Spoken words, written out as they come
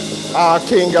Our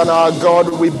King and our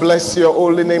God, we bless your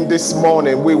holy name this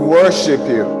morning. We worship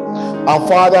you. And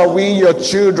Father, we, your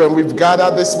children, we've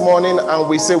gathered this morning and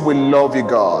we say we love you,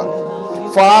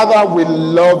 God. Father, we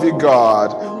love you,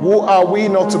 God. Who are we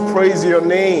not to praise your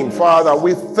name? Father,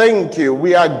 we thank you.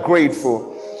 We are grateful.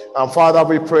 And Father,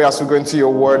 we pray as we go into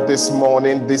your word this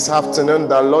morning, this afternoon,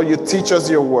 that Lord, you teach us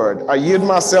your word. I yield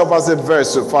myself as a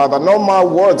vessel, Father. Not my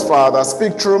words, Father.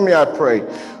 Speak through me, I pray.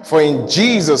 For in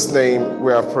Jesus' name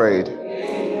we have prayed.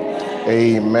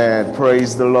 Amen.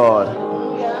 Praise the Lord.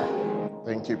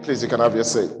 Thank you. Please, you can have your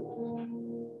seat.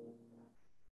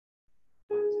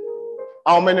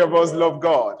 How many of us love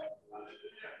God?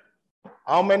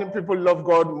 How many people love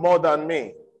God more than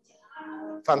me?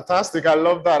 Fantastic. I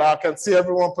love that. I can see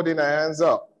everyone putting their hands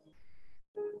up.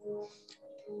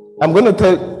 I'm going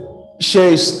to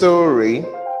share a story.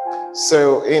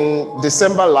 So in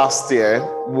December last year,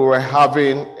 we were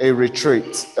having a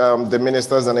retreat, the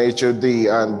ministers and HOD,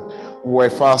 and we were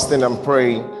fasting and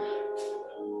praying.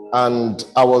 And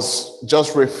I was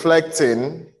just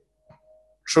reflecting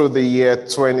through the year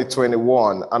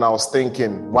 2021, and I was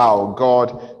thinking, wow,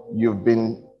 God, you've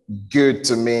been good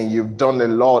to me. You've done a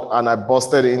lot. And I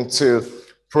busted into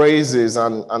praises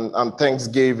and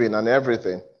thanksgiving and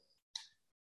everything.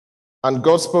 And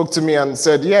God spoke to me and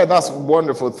said, yeah, that's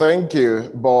wonderful. Thank you.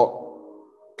 But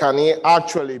can he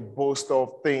actually boast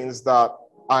of things that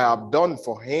I have done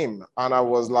for him? And I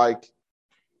was like,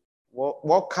 well,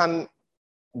 what can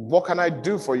I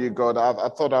do for you, God? I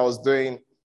thought I was doing.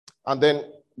 And then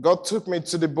God took me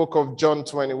to the book of John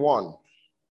 21,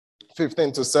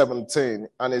 15 to 17.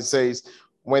 And it says,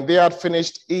 when they had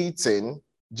finished eating,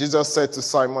 Jesus said to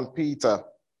Simon Peter,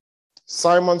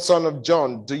 Simon, son of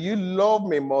John, do you love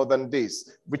me more than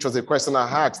this? Which was a question I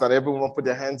asked that everyone put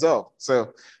their hands up.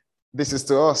 So this is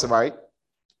to us, right?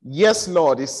 Yes,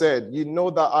 Lord, he said, you know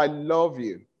that I love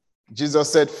you. Jesus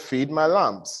said, feed my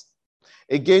lambs.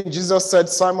 Again, Jesus said,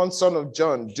 Simon, son of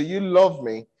John, do you love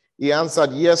me? He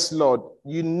answered, yes, Lord,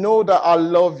 you know that I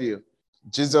love you.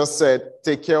 Jesus said,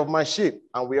 take care of my sheep.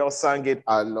 And we all sang it,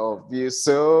 I love you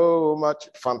so much.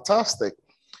 Fantastic.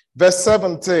 Verse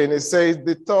 17, it says,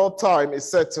 the third time he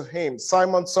said to him,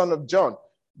 Simon, son of John,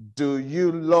 do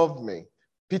you love me?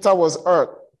 Peter was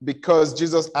hurt because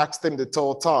Jesus asked him the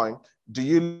third time, do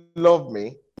you love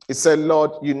me? He said,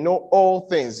 Lord, you know all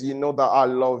things. You know that I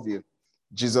love you.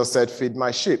 Jesus said, feed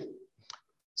my sheep.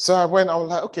 So I was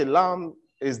like, okay, lamb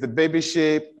is the baby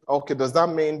sheep. Okay, does that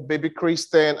mean baby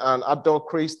Christian and adult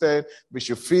Christian? We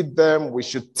should feed them. We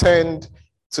should tend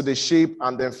to the sheep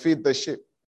and then feed the sheep.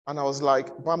 And I was like,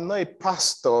 but I'm not a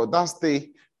pastor. That's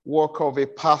the work of a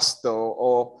pastor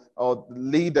or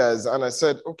leaders. And I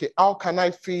said, okay, how can I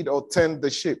feed or tend the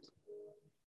sheep?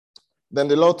 Then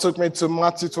the Lord took me to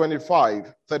Matthew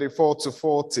 25, 34 to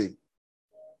 40.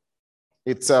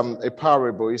 It's a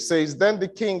parable. It says, then the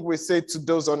king will say to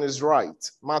those on his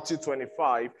right, Matthew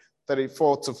 25,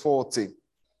 34 to 40.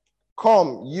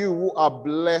 Come, you who are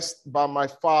blessed by my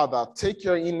Father, take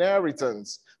your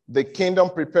inheritance, the kingdom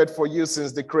prepared for you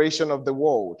since the creation of the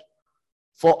world.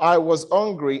 For I was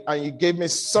hungry, and you gave me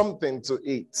something to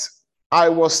eat. I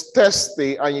was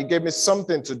thirsty, and you gave me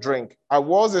something to drink. I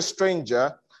was a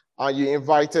stranger, and you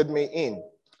invited me in.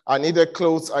 I needed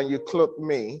clothes, and you clothed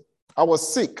me. I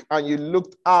was sick, and you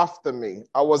looked after me.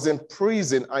 I was in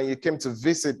prison, and you came to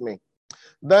visit me.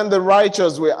 Then the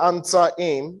righteous will answer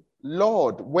him,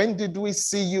 Lord, when did we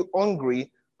see you hungry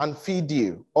and feed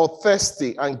you, or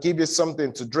thirsty and give you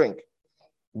something to drink?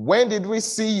 When did we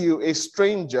see you a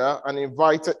stranger and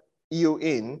invited you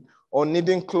in, or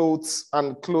needing clothes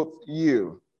and clothed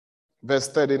you? Verse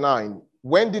 39.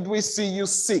 When did we see you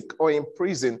sick or in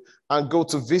prison and go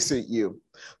to visit you?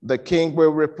 The king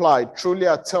will reply, truly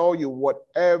I tell you,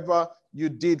 whatever you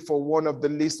did for one of the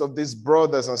least of these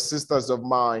brothers and sisters of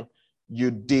mine,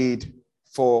 you did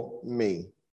for me.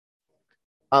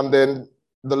 And then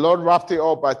the Lord wrapped it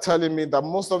up by telling me that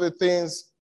most of the things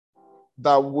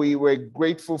that we were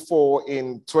grateful for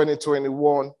in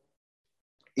 2021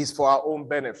 is for our own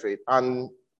benefit. And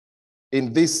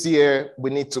in this year, we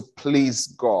need to please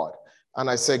God. And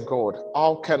I said, God,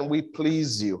 how can we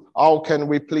please you? How can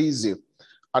we please you?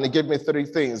 And he gave me 3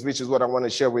 things, which is what I want to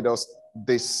share with us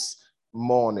this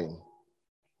morning.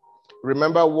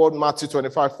 Remember what Matthew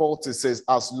 25:40 says,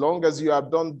 as long as you have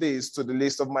done this to the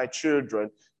least of my children,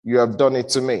 you have done it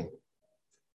to me.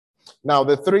 Now,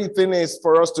 the 3 thing is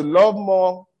for us to love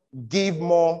more, give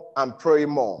more, and pray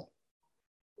more.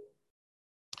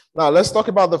 Now, let's talk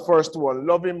about the first one,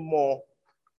 loving more.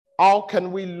 How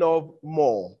can we love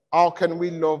more? How can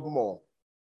we love more?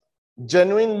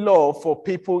 Genuine love for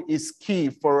people is key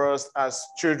for us as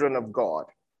children of God.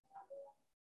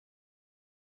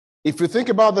 If you think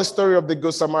about the story of the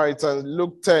Good Samaritan,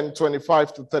 Luke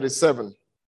 10:25-37,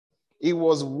 he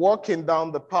was walking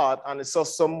down the path and he saw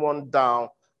someone down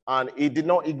and he did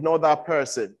not ignore that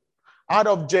person. Out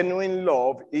of genuine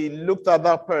love, he looked at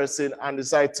that person and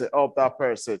decided to help that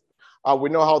person. We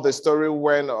know how the story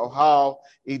went, or how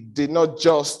he did not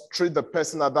just treat the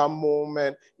person at that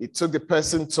moment. He took the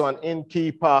person to an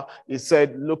innkeeper. He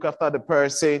said, look after the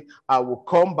person. I will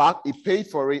come back. He paid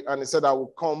for it and he said, I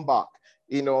will come back.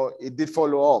 You know, he did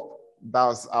follow up.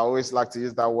 I always like to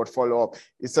use that word, follow up.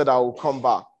 He said, I will come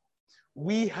back.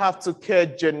 We have to care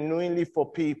genuinely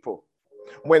for people.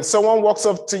 When someone walks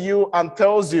up to you and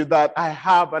tells you that I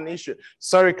have an issue.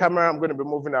 Sorry, camera, I'm going to be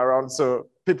moving around. So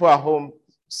people at home,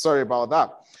 sorry about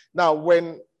that. Now,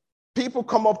 when people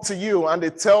come up to you and they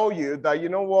tell you that, you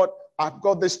know what, I've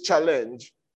got this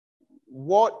challenge,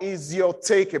 what is your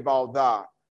take about that?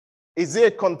 Is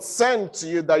it a concern to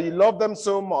you that you love them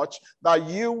so much that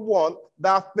you want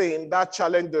that thing, that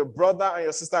challenge the brother and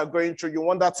your sister are going through, you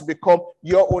want that to become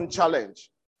your own challenge?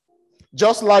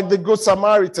 Just like the Good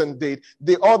Samaritan did.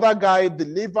 The other guy, the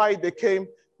Levite, they came,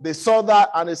 they saw that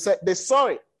and they said, they saw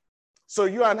it. So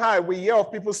you and I, we hear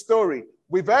of people's story.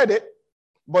 We've heard it,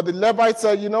 but the Levite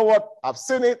said, you know what? I've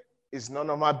seen it. It's none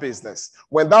of my business.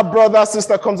 When that brother,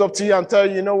 sister comes up to you and tell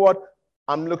you, you know what?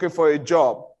 I'm looking for a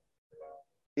job.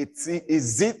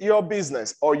 Is it your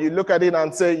business? Or you look at it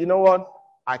and say, you know what?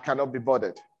 I cannot be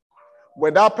bothered.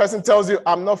 When that person tells you,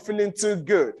 I'm not feeling too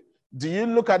good, do you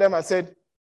look at them and say,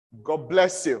 God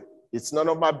bless you. It's none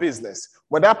of my business.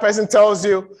 When that person tells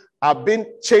you, I've been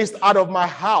chased out of my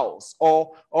house,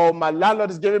 or my landlord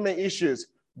is giving me issues,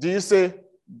 do you say,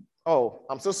 oh,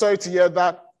 I'm so sorry to hear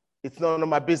that. It's none of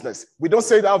my business. We don't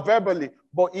say that verbally,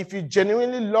 but if you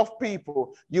genuinely love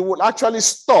people, you will actually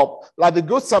stop like the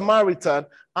Good Samaritan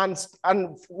and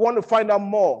want to find out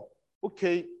more.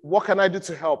 Okay, what can I do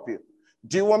to help you?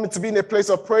 Do you want me to be in a place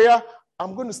of prayer?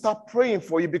 I'm going to start praying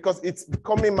for you because it's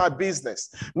becoming my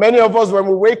business. Many of us, when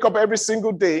we wake up every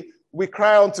single day, we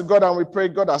cry unto God and we pray,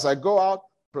 God, as I go out,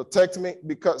 protect me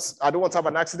because I don't want to have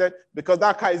an accident, because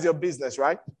that car is your business,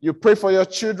 right? You pray for your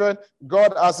children.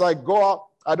 God, as I go out,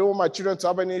 I don't want my children to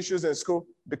have any issues in school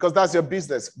because that's your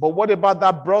business. But what about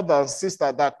that brother and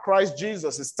sister that Christ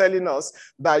Jesus is telling us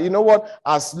that, you know what,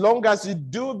 as long as you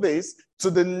do this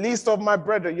to the least of my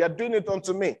brethren, you're doing it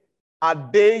unto me. Are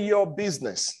they your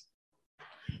business?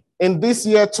 In this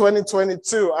year,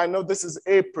 2022, I know this is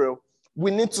April,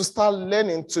 we need to start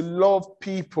learning to love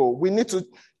people. We need to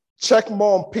check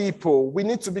more on people. We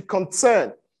need to be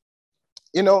concerned.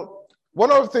 You know,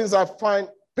 one of the things I find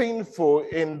painful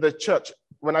in the church,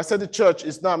 when I say the church,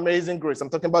 it's not Amazing Grace, I'm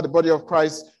talking about the body of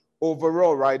Christ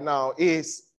overall right now,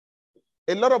 is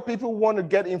a lot of people want to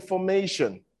get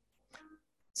information.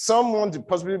 Some want to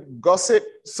possibly gossip.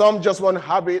 Some just want to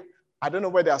have it. I don't know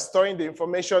where they are storing the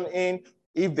information in,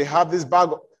 if they have this bag.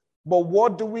 But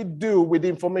what do we do with the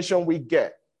information we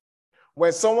get?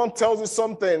 When someone tells you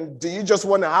something, do you just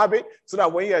want to have it so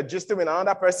that when you're gisting with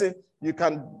another person, you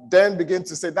can then begin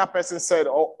to say that person said,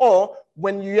 or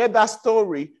when you hear that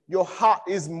story, your heart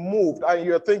is moved and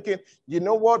you're thinking, you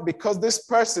know what, because this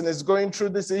person is going through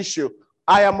this issue,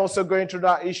 I am also going through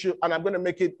that issue and I'm going to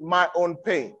make it my own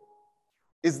pain.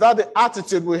 Is that the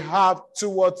attitude we have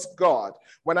towards God?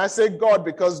 When I say God,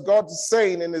 because God is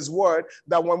saying in his word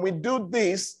that when we do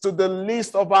this to the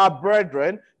least of our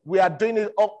brethren, we are doing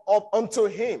it up unto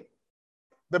him.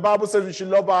 The Bible says we should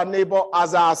love our neighbor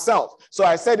as ourselves. So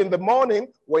I said in the morning,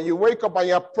 when you wake up and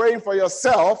you're praying for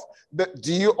yourself,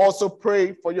 do you also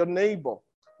pray for your neighbor?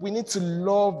 We need to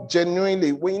love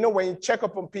genuinely. When you check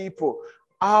up on people,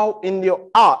 how in your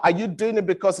heart, are you doing it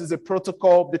because it's a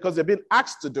protocol, because you've been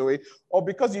asked to do it, or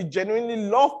because you genuinely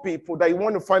love people that you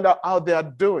want to find out how they are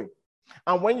doing?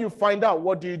 And when you find out,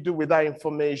 what do you do with that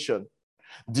information?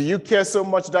 Do you care so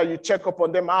much that you check up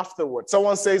on them afterwards?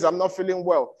 Someone says, I'm not feeling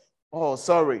well. Oh,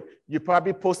 sorry. You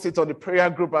probably post it on the prayer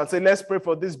group and say, let's pray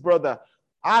for this brother.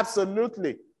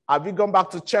 Absolutely. Have you gone back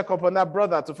to check up on that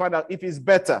brother to find out if he's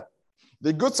better?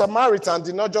 The Good Samaritan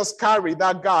did not just carry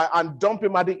that guy and dump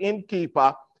him at the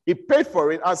innkeeper. He paid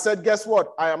for it and said, guess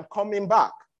what? I am coming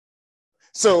back.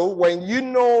 So when you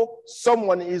know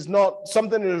something is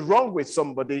wrong with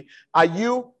somebody,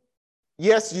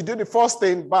 yes, you do the first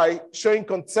thing by showing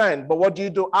concern, but what do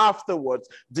you do afterwards?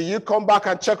 Do you come back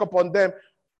and check up on them?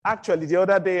 Actually, the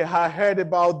other day I heard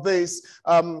about this.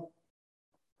 How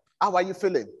are you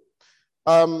feeling?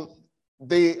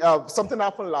 Something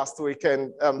happened last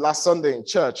weekend, last Sunday in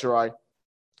church, right?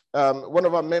 One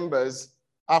of our members,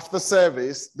 after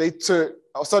service,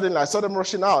 suddenly I saw them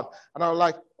rushing out. And I was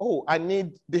like, oh, I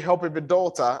need the help of a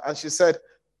daughter. And she said,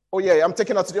 oh yeah, I'm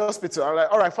taking her to the hospital. I'm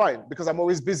like, all right, fine, because I'm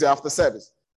always busy after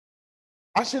service.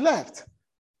 And she left.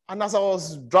 And as I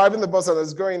was driving the bus and I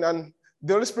was going, and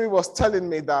the Holy Spirit was telling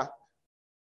me that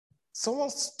someone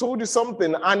told you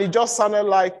something, and it just sounded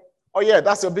like, oh yeah,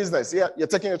 that's your business. Yeah, you're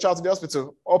taking your child to the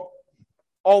hospital.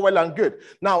 All well and good.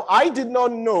 Now, I did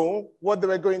not know what they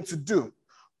were going to do.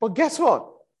 But guess what?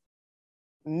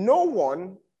 No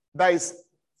one that is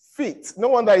fit, no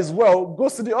one that is well,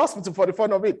 goes to the hospital for the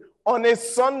fun of it. On a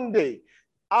Sunday,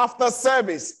 after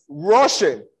service,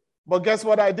 rushing. But guess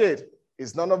what I did?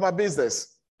 It's none of my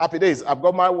business. Happy days. I've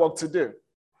got my work to do.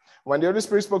 When the Holy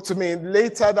Spirit spoke to me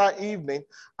later that evening,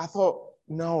 I thought,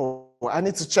 no, I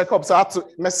need to check up. So I had to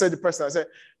message the person. I said,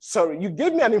 sorry, you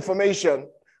gave me an information.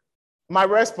 My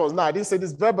response, now I didn't say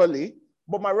this verbally,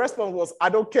 but my response was, I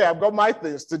don't care. I've got my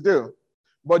things to do.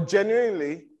 But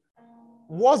genuinely,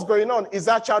 what's going on? Is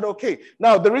that child okay?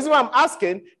 Now, the reason why I'm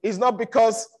asking is not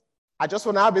because I just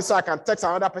want to have it so I can text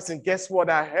another person, guess what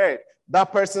I heard?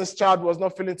 That person's child was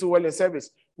not feeling too well in service.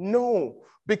 No,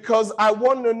 because I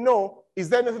want to know, is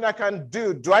there anything I can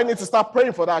do? Do I need to start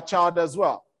praying for that child as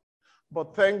well?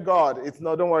 But thank God,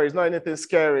 don't worry, it's not anything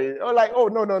scary. Oh, like, oh,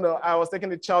 no. I was taking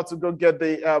the child to go get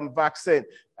the vaccine.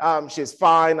 She's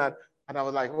fine. And I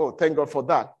was like, oh, thank God for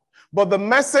that. But the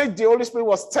message the Holy Spirit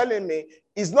was telling me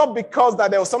is not because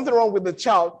that there was something wrong with the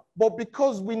child, but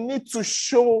because we need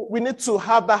to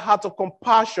have that heart of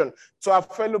compassion to our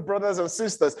fellow brothers and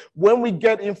sisters when we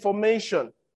get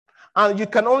information. And you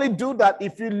can only do that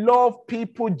if you love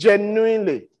people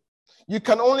genuinely. You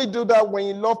can only do that when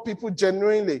you love people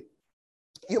genuinely.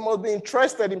 You must be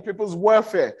interested in people's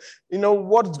welfare. You know,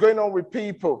 what's going on with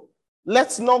people.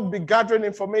 Let's not be gathering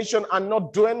information and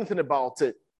not do anything about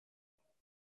it.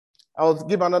 I'll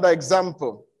give another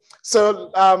example.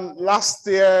 So last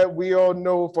year, we all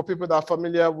know, for people that are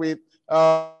familiar with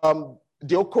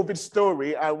the old COVID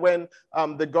story, and when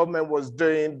the government was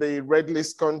doing the red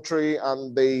list country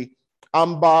and the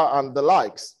amber and the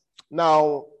likes.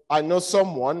 Now, I know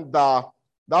someone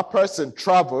that person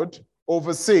traveled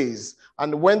overseas,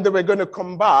 and when they were going to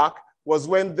come back was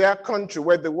when their country,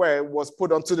 where they were, was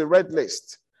put onto the red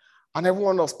list. And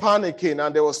everyone was panicking,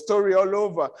 and there was story all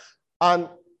over. And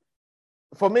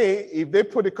for me, if they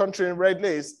put the country in red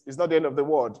list, it's not the end of the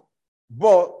world.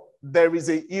 But there is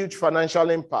a huge financial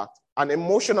impact, an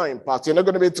emotional impact. You're not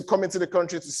going to be able to come into the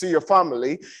country to see your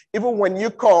family. Even when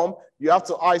you come, you have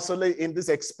to isolate in these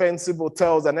expensive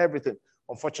hotels and everything.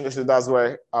 Unfortunately, that's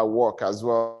where I work as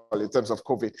well in terms of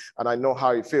COVID, and I know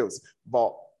how it feels.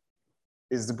 But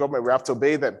it's the government, we have to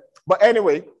obey them. But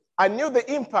anyway, I knew the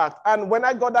impact, and when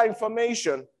I got that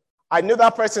information, I knew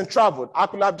that person traveled. I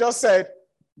could have just said,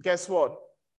 guess what?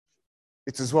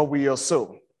 It is what we are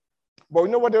sow. But you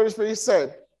know what the Holy Spirit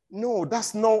said? No,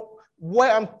 that's not what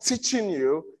I'm teaching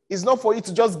you. It's not for you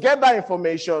to just get that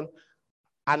information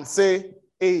and say,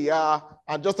 hey,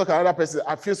 and just talk to another person.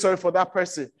 I feel sorry for that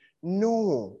person.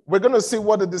 No, we're going to see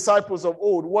what the disciples of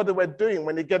old, what they were doing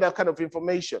when they get that kind of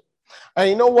information.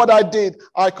 And you know what I did?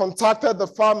 I contacted the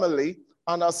family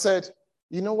and I said,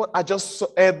 you know what? I just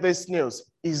heard this news.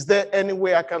 Is there any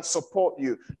way I can support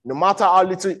you? No matter how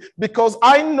little, because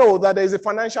I know that there is a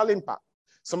financial impact.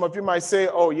 Some of you might say,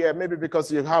 oh yeah, maybe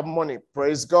because you have money.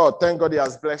 Praise God. Thank God he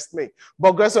has blessed me.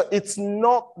 But guys, it's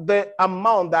not the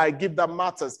amount that I give that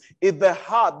matters. It's the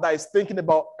heart that is thinking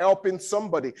about helping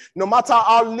somebody. No matter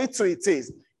how little it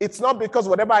is. It's not because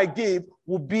whatever I give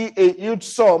will be a huge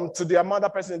sum to the amount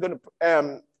that person is going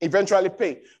to eventually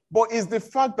pay. But it's the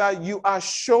fact that you are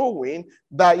showing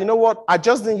that, you know what, I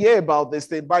just didn't hear about this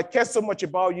thing, but I care so much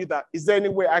about you that is there any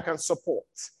way I can support?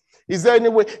 Is there any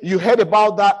way you heard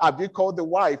about that? Have you called the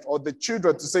wife or the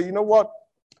children to say, you know what,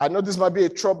 I know this might be a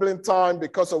troubling time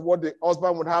because of what the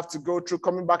husband would have to go through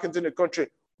coming back into the country.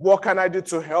 What can I do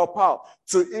to help out?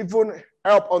 To even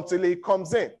help until he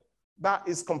comes in. That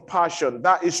is compassion.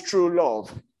 That is true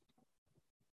love.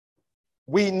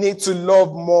 We need to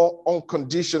love more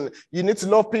unconditionally. You need to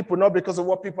love people not because of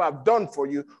what people have done for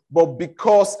you, but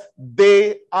because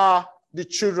they are the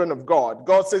children of God.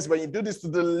 God says, when you do this to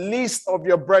the least of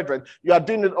your brethren, you are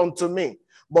doing it unto me.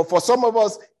 But for some of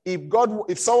us,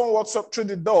 if someone walks up through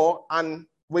the door and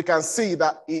we can see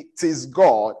that it is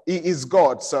God, he is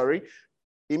God,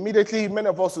 immediately many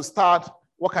of us will start,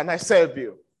 what can I serve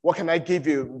you? What can I give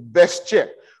you? Best check.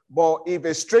 But if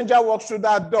a stranger walks through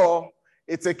that door,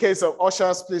 it's a case of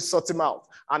ushers, please sort him out.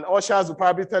 And ushers will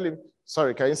probably tell him,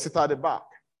 sorry, can you sit at the back?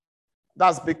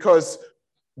 That's because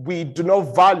we do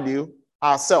not value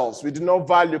ourselves. We do not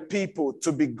value people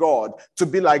to be God, to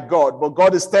be like God. But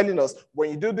God is telling us,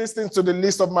 when you do these things to the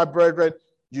least of my brethren,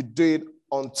 you do it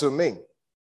unto me.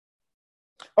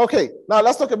 Okay, now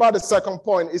let's talk about the second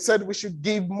point. It said we should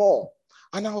give more.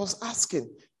 And I was asking,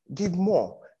 give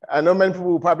more. I know many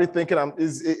people will probably thinking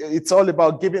it's all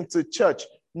about giving to church.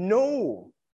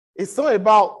 No, it's not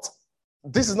about,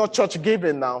 this is not church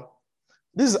giving now.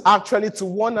 This is actually to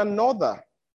one another.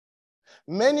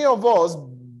 Many of us,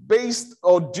 based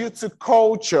or due to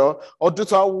culture or due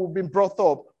to how we've been brought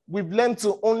up, we've learned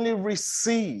to only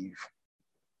receive.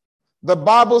 The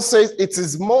Bible says it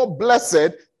is more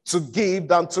blessed to give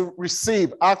than to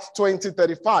receive. Acts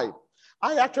 20:35.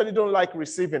 I actually don't like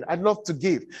receiving. I love to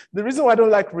give. The reason why I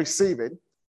don't like receiving,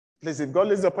 please, if God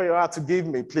lays upon your heart to give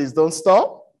me, please don't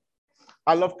stop.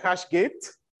 I love cash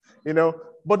gift,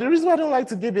 But the reason why I don't like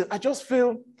to give is I just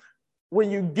feel when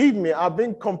you give me, I've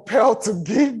been compelled to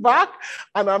give back,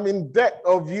 and I'm in debt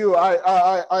of you.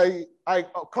 I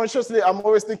consciously, I'm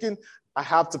always thinking I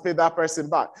have to pay that person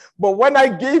back. But when I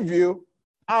give you,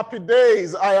 happy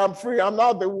days, I am free. I'm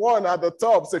not the one at the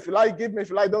top. So if you like, give me. If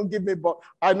you like, don't give me. But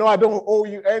I know I don't owe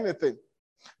you anything.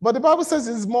 But the Bible says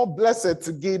it's more blessed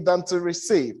to give than to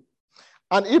receive.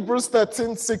 And Hebrews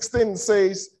 13:16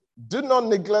 says, do not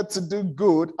neglect to do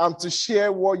good and to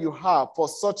share what you have, for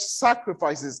such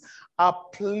sacrifices are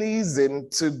pleasing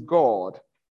to God.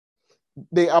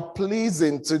 They are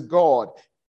pleasing to God.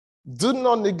 Do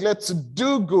not neglect to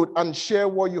do good and share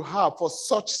what you have, for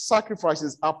such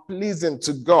sacrifices are pleasing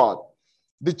to God.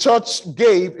 The church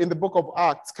gave in the book of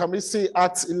Acts. Can we see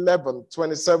Acts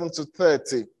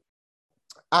 11:27-30?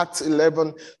 Acts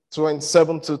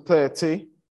 11:27-30.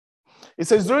 It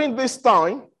says, during this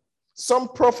time, some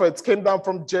prophets came down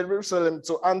from Jerusalem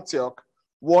to Antioch.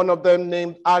 One of them,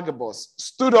 named Agabus,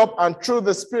 stood up and through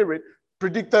the Spirit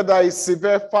predicted that a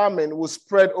severe famine would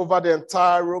spread over the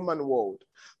entire Roman world.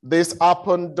 This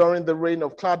happened during the reign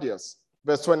of Claudius.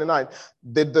 Verse 29.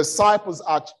 The disciples,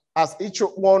 as each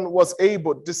one was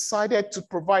able, decided to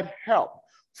provide help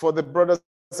for the brothers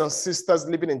and sisters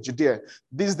living in Judea.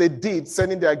 This they did,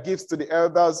 sending their gifts to the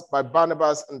elders by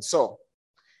Barnabas and Saul.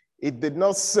 It did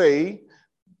not say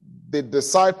the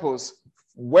disciples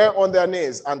were on their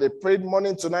knees and they prayed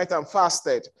morning to night and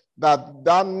fasted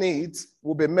that need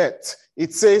will be met.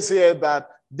 It says here that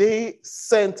they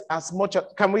sent as much.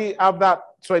 Can we have that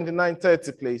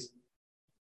 29:30, please?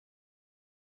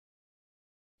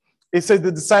 It says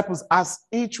the disciples, as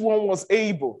each one was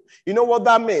able. You know what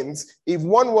that means? If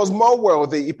one was more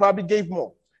wealthy, he probably gave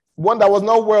more. One that was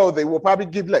not wealthy will probably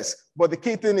give less. But the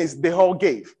key thing is they all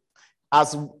gave.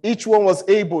 As each one was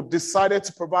able, decided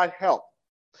to provide help.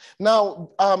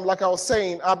 Now, like I was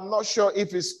saying, I'm not sure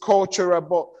if it's cultural,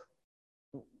 but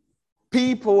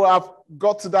people have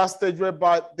got to that stage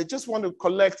whereby they just want to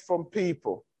collect from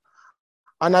people.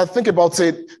 And I think about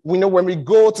it, we know when we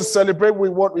go to celebrate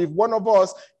with if one of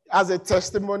us has a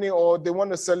testimony or they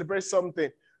want to celebrate something,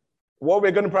 what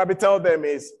we're going to probably tell them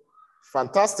is,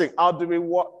 fantastic, how do we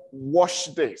wash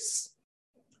this?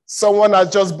 Someone has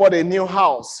just bought a new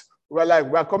house. We're like,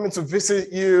 we're coming to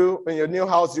visit you in your new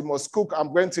house. You must cook.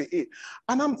 I'm going to eat.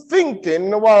 And I'm thinking,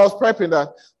 while I was prepping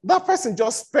that person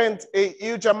just spent a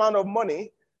huge amount of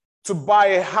money to buy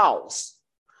a house.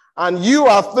 And you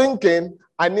are thinking,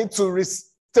 I need to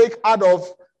take out of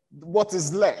what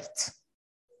is left.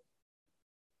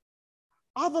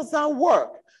 How does that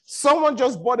work? Someone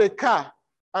just bought a car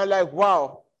and like,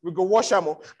 wow, we go wash them.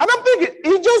 And I'm thinking,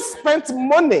 he just spent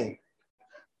money.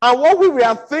 And what we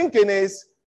are thinking is,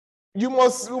 you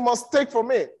must take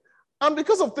from it. And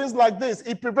because of things like this,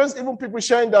 it prevents even people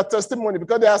sharing their testimony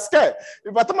because they are scared.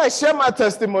 If by the time I share my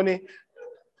testimony,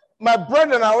 my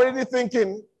brethren are already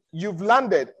thinking, you've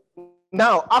landed.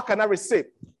 Now, how can I receive?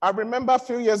 I remember a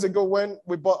few years ago when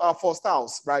we bought our first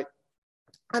house, right?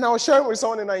 And I was sharing with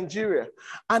someone in Nigeria.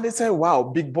 And they said, wow,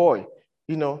 big boy,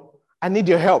 I need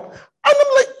your help. And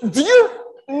I'm like, do you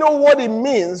know what it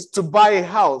means to buy a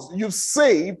house? You've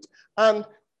saved. And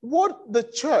what the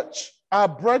church, our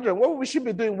brethren, what we should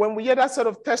be doing when we hear that sort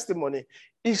of testimony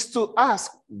is to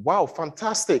ask, wow,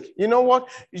 fantastic. You know what?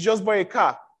 You just buy a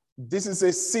car. This is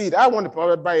a seed. I want to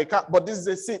probably buy a car, but this is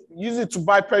a seed. Use it to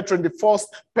buy petrol in the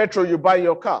first petrol you buy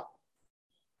your car.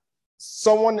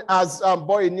 Someone has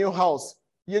bought a new house.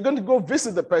 You're going to go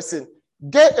visit the person.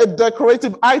 Get a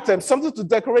decorative item, something to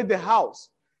decorate the house.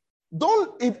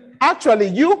 Actually,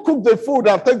 you cook the food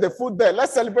and take the food there.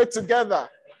 Let's celebrate together.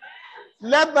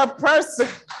 Let the person,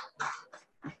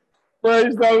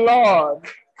 praise the Lord.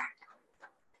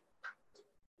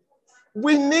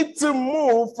 We need to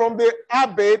move from the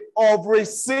habit of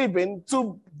receiving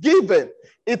to giving.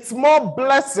 It's more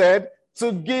blessed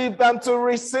to give than to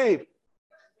receive.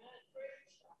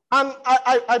 And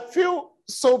I feel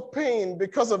so pained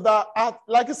because of that.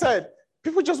 Like I said,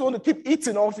 People just want to keep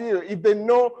eating off you. If they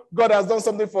know God has done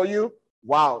something for you,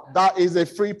 wow, that is a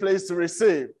free place to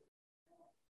receive.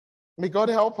 May God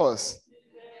help us.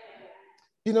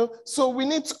 So we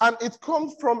need to, and it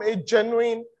comes from a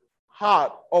genuine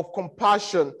heart of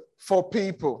compassion for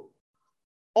people.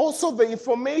 Also, the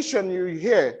information you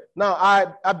hear. Now,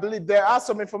 I believe there are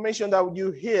some information that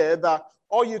you hear that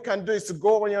all you can do is to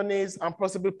go on your knees and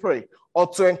possibly pray or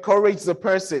to encourage the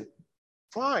person.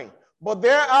 Fine. But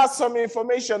there are some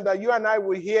information that you and I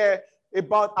will hear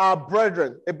about our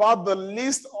brethren, about the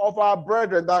list of our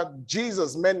brethren that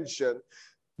Jesus mentioned,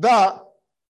 that,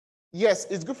 yes,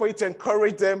 it's good for you to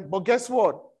encourage them, but guess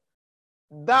what?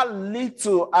 That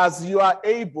little as you are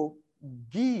able,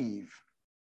 give.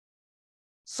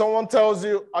 Someone tells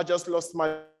you, I just lost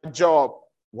my job.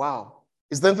 Wow.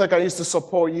 Is there anything I can use to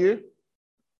support you?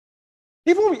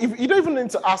 Even if you don't even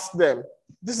need to ask them,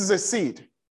 this is a seed.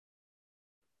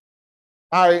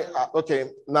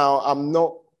 Now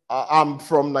I'm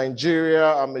from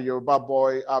Nigeria. I'm a Yoruba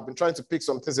boy. I've been trying to pick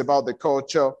some things about the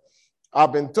culture.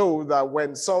 I've been told that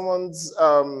when someone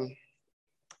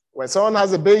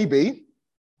has a baby,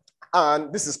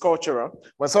 and this is cultural,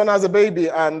 when someone has a baby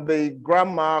and the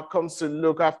grandma comes to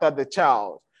look after the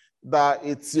child, that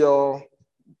it's your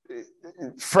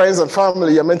friends and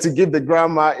family, you're meant to give the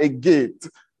grandma a gift.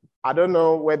 I don't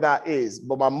know where that is,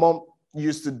 but my mom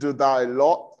used to do that a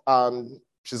lot.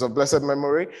 She's of blessed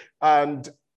memory. And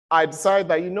I decided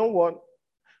that, you know what?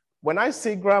 When I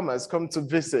see grandmas come to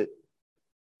visit,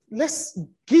 let's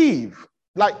give.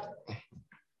 Like,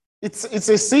 it's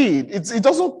a seed. It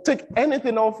doesn't take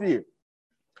anything off you.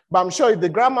 But I'm sure if the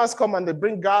grandmas come and they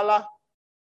bring gala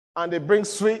and they bring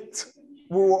sweet,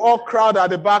 we will all crowd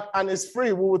at the back and it's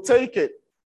free. We will take it.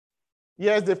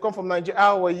 Yes, they've come from Nigeria.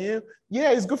 How are you?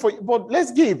 Yeah, it's good for you. But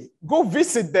let's give. Go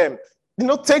visit them.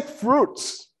 Take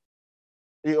fruits.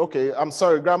 Okay, I'm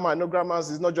sorry, Grandma. I know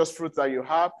grandmas, it's not just fruit that you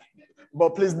have.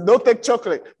 But please don't take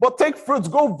chocolate. But take fruits.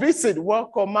 Go visit.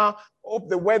 Welcome. Hope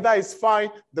the weather is fine.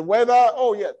 The weather,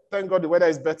 oh yeah, thank God the weather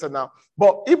is better now.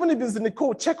 But even if it's in the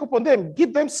cold, check up on them.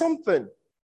 Give them something.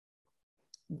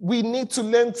 We need to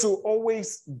learn to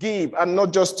always give and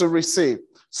not just to receive.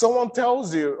 Someone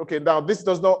tells you, okay, now this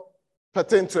does not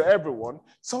pertain to everyone.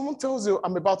 Someone tells you,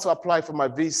 I'm about to apply for my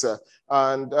visa.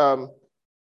 And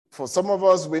for some of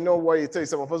us, we know what it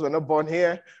takes. Some of us were not born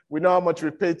here. We know how much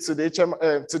we paid to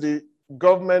the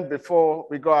government before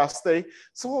we got our stay.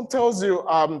 Someone tells you,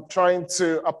 I'm trying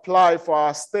to apply for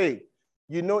our stay.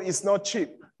 It's not cheap.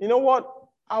 You know what?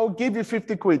 I'll give you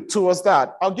 50 quid towards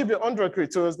that. I'll give you 100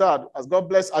 quid towards that. As God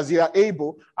bless, as you are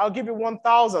able, I'll give you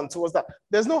 1,000 towards that.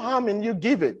 There's no harm in you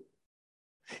giving.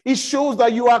 It shows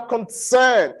that you are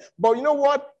concerned. But you know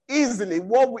what? Easily,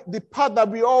 the part that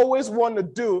we always want to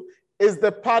do is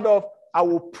the part of, I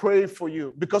will pray for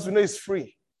you, because we know it's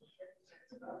free.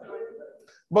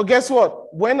 But guess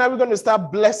what? When are we going to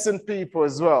start blessing people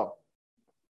as well?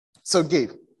 So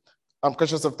give. I'm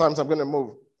conscious of time, so I'm going to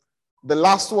move. The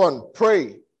last one,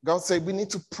 pray. God said, we need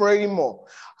to pray more.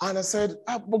 And I said,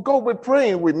 but God, we're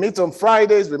praying. We meet on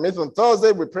Fridays, we meet on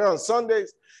Thursdays, we pray on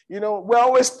Sundays. We're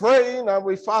always praying and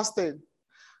we fasted.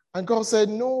 And God said,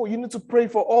 no, you need to pray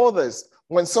for others.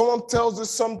 When someone tells you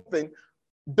something,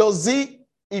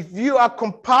 if you are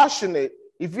compassionate,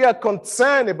 if you are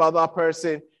concerned about that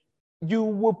person, you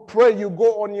will pray, you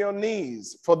go on your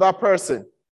knees for that person.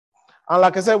 And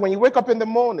like I said, when you wake up in the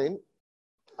morning,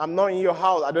 I'm not in your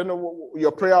house. I don't know what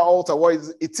your prayer altar, what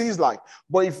it is like.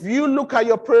 But if you look at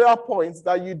your prayer points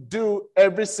that you do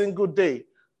every single day,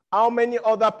 how many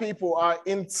other people are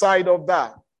inside of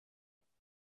that?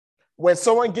 When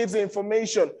someone gives you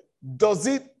information, does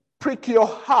it prick your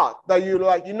heart that you're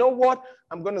like, you know what?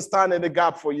 I'm going to stand in the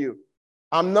gap for you.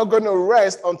 I'm not going to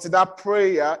rest until that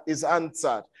prayer is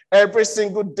answered. Every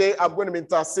single day, I'm going to be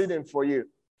interceding for you.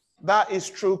 That is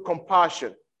true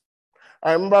compassion.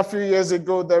 I remember a few years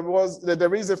ago,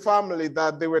 there is a family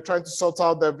that they were trying to sort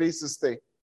out their visa stay.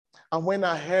 I went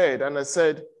ahead and I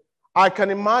said, I can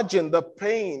imagine the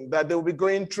pain that they'll be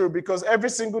going through, because every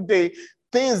single day,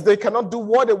 things they cannot do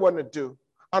what they want to do.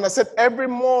 And I said, every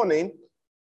morning,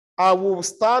 I will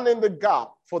stand in the gap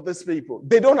for these people.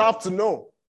 They don't have to know.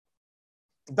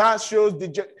 That shows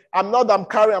I'm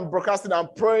broadcasting, I'm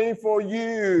praying for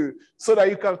you so that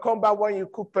you can come back when you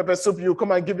cook pepper soup, you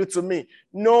come and give it to me.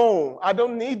 No, I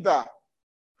don't need that.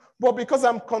 But because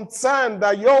I'm concerned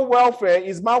that your welfare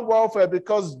is my welfare,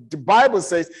 because the Bible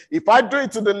says, if I do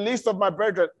it to the least of my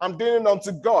brethren, I'm doing it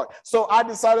unto God. So I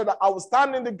decided that I will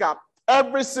stand in the gap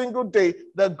every single day,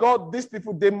 that God, these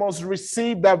people, they must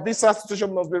receive, that visa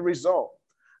situation must be resolved.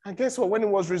 And guess what? When it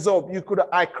was resolved,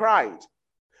 I cried.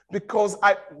 Because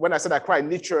when I said I cried,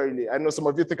 literally, I know some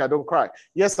of you think I don't cry.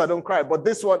 Yes, I don't cry, but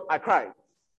this one, I cried.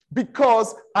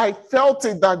 Because I felt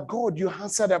it that, God, you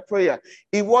answered that prayer.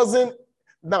 It wasn't,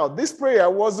 now, this prayer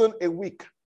wasn't a week.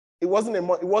 It wasn't a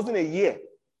month. It wasn't a year.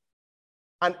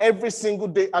 And every single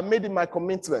day, I made it my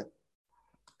commitment.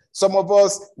 Some of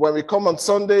us, when we come on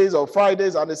Sundays or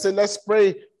Fridays and they say, let's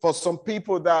pray for some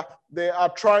people that they are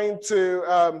trying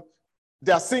to,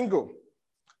 they are single.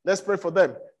 Let's pray for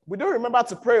them. We don't remember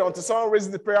to pray until someone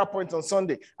raises the prayer point on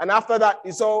Sunday. And after that,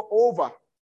 it's all over.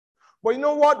 But you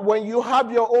know what? When you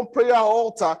have your own prayer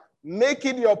altar, make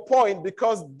it your point,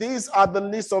 because these are the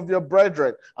list of your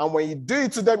brethren. And when you do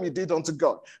it to them, you did unto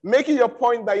God. Make it your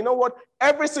point that, you know what?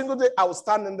 Every single day, I will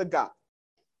stand in the gap.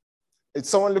 It's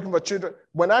someone looking for children.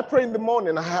 When I pray in the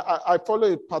morning, I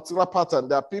follow a particular pattern.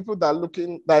 There are people that are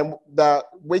looking, that are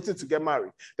waiting to get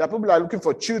married. There are people that are looking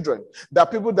for children. There are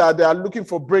people that they are looking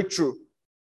for breakthrough.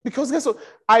 Because guess what?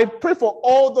 I pray for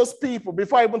all those people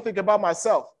before I even think about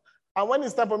myself. And when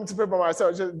it's time for me to pray for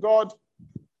myself, I say, God,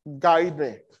 guide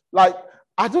me. Like,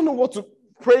 I don't know what to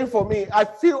pray for me. I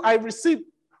feel I receive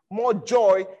more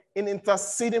joy in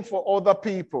interceding for other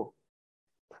people.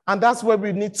 And that's where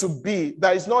we need to be.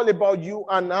 That it's not about you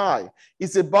and I.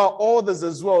 It's about others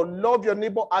as well. Love your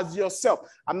neighbor as yourself.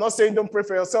 I'm not saying don't pray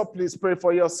for yourself. Please pray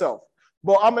for yourself.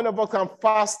 But how many of us can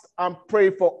fast and pray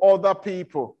for other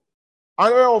people? How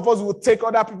many of us will take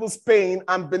other people's pain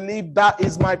and believe that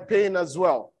is my pain as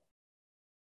well?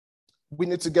 We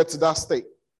need to get to that state.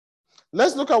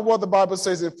 Let's look at what the Bible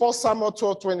says in 1 Samuel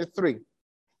 12:23.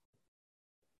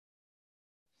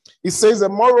 It says,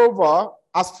 and moreover,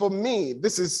 as for me,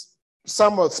 this is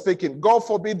Samuel speaking, God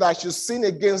forbid that I should sin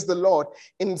against the Lord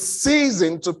in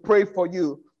season to pray for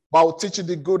you, but I will teach you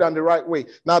the good and the right way.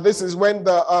 Now, this is when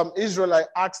the Israelite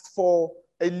asked for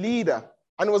a leader,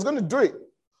 and he was going to do it.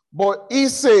 But he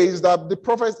says that the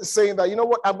prophet is saying that, you know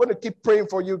what, I'm going to keep praying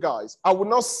for you guys. I will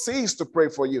not cease to pray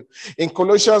for you. In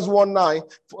Colossians 1:9,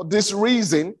 for this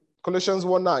reason, Colossians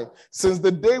 1:9, since the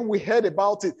day we heard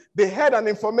about it, they had an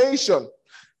information.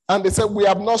 And they said, we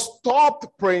have not stopped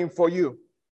praying for you.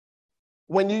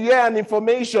 When you hear an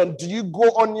information, do you go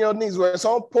on your knees? When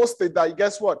someone posted that,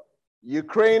 guess what?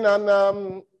 Ukraine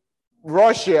and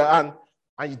Russia,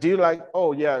 and you do like,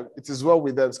 oh yeah, it is well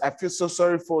with them. I feel so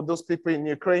sorry for those people in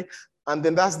Ukraine. And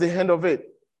then that's the end of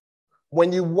it.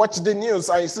 When you watch the news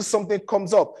and you see something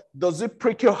comes up, does it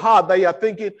prick your heart that you're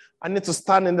thinking, I need to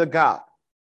stand in the gap?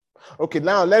 Okay,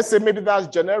 now let's say maybe that's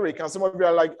generic. And some of you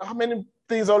are like, how many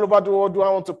things all over the world do I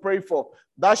want to pray for?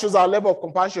 That shows our level of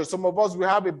compassion. Some of us, we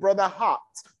have a brother heart.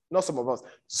 Not some of us.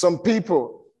 Some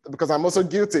people, because I'm also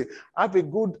guilty, have a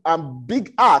good and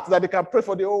big heart that they can pray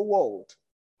for the whole world.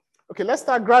 Okay, let's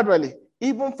start gradually.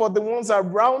 Even for the ones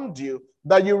around you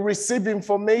that you receive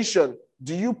information,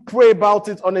 do you pray about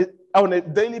it on a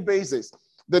daily basis?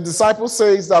 The disciple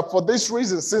says that for this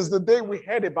reason, since the day we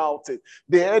heard about it,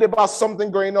 they heard about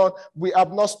something going on, we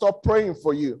have not stopped praying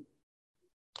for you.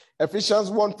 Ephesians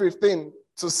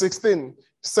 1:15-16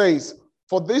 says,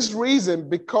 for this reason,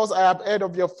 because I have heard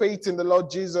of your faith in the Lord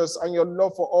Jesus and your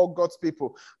love for all God's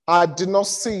people, I did not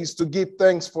cease to give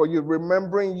thanks for you,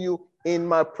 remembering you in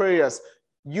my prayers.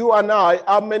 You and I,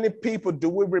 how many people do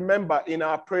we remember in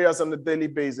our prayers on a daily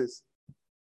basis?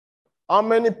 How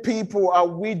many people are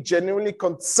we genuinely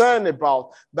concerned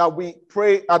about that we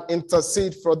pray and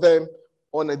intercede for them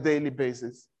on a daily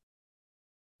basis?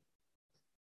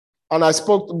 And I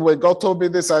spoke, when God told me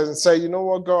this, I said, you know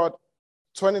what, God,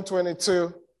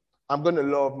 2022, I'm going to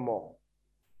love more.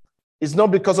 It's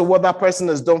not because of what that person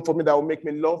has done for me that will make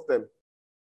me love them.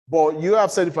 But you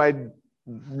have said, if I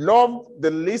love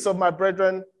the least of my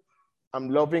brethren, I'm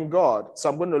loving God. So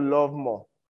I'm going to love more.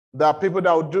 There are people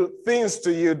that will do things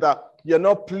to you that you're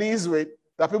not pleased with.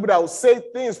 There are people that will say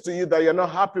things to you that you're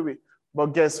not happy with. But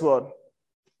guess what?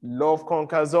 Love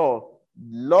conquers all.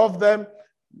 Love them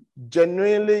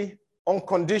genuinely,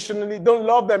 unconditionally. Don't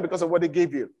love them because of what they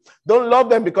give you. Don't love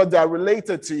them because they are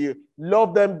related to you.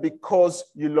 Love them because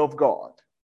you love God.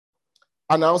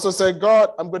 And I also say, God,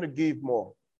 I'm going to give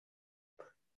more.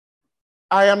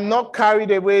 I am not carried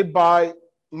away by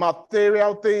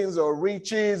material things or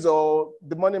riches or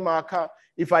the money in my account.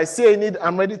 If I see a need,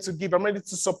 I'm ready to give. I'm ready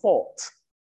to support.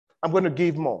 I'm going to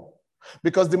give more.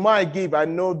 Because the more I give, I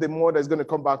know the more that's going to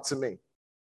come back to me.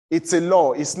 It's a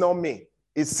law. It's not me.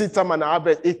 It's sitam and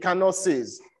habit. It cannot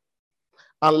cease.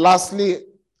 And lastly,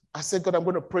 I said, God, I'm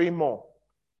going to pray more.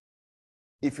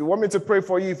 If you want me to pray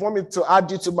for you, if you want me to add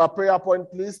you to my prayer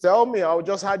point, please tell me. I'll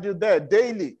just add you there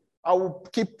daily. I will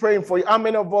keep praying for you. How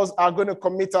many of us are going to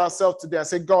commit ourselves today and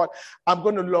say, God, I'm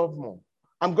going to love more.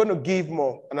 I'm going to give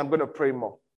more, and I'm going to pray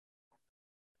more.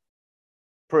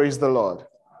 Praise the Lord.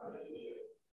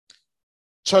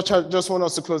 Church, I just want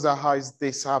us to close our eyes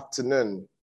this afternoon.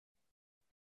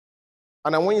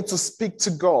 And I want you to speak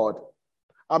to God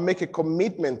and make a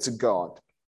commitment to God.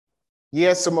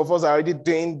 Yes, some of us are already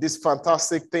doing these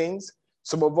fantastic things.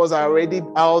 Some of us are already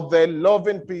out there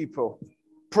loving people,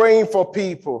 praying for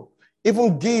people,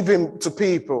 even giving to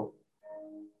people.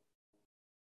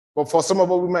 But for some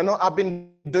of us, we might not have been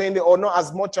doing it or not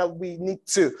as much as we need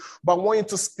to. But I want you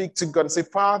to speak to God and say,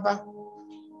 Father,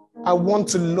 I want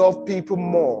to love people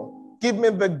more. Give me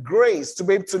the grace to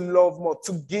be able to love more,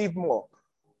 to give more,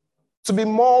 to be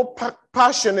more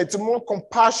passionate, to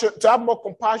have more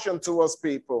compassion towards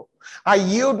people. I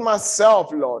yield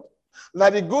myself, Lord.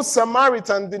 Like the Good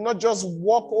Samaritan did not just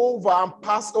walk over and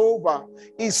pass over.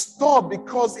 He stopped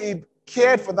because he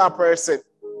cared for that person.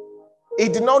 He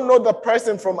did not know the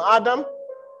person from Adam,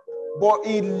 but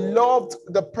he loved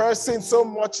the person so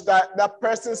much that that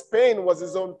person's pain was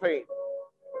his own pain.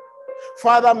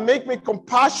 Father, make me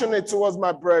compassionate towards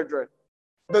my brethren.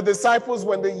 The disciples,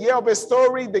 when they hear of a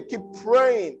story, they keep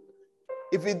praying.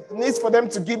 If it needs for them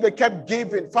to give, they kept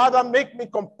giving. Father, make me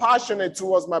compassionate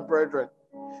towards my brethren.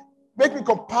 Make me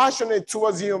compassionate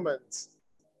towards humans.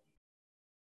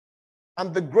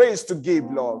 And the grace to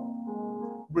give, Lord,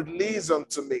 release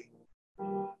unto me.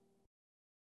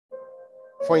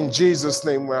 For in Jesus'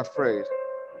 name we have prayed.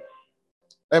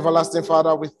 Everlasting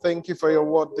Father, we thank you for your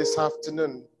word this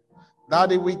afternoon.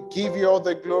 Daddy, we give you all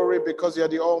the glory because you're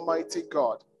the Almighty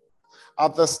God.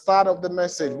 At the start of the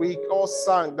message, we all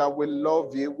sang that we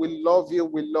love you, we love you,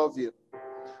 we love you.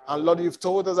 And Lord, you've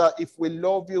told us that if we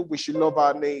love you, we should love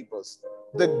our neighbors.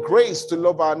 The grace to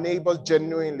love our neighbors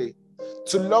genuinely,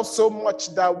 to love so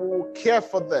much that we will care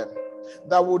for them,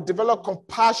 that will develop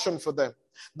compassion for them,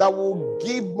 that will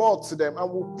give more to them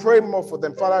and will pray more for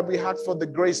them. Father, we ask for the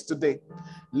grace today.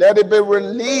 Let it be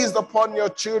released upon your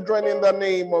children in the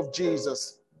name of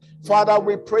Jesus. Father,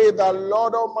 we pray that,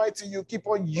 Lord Almighty, you keep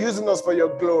on using us for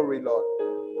your glory, Lord.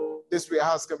 This we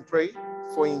ask and pray,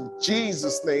 for in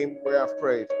Jesus' name we have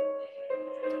prayed.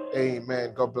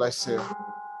 Amen. God bless you.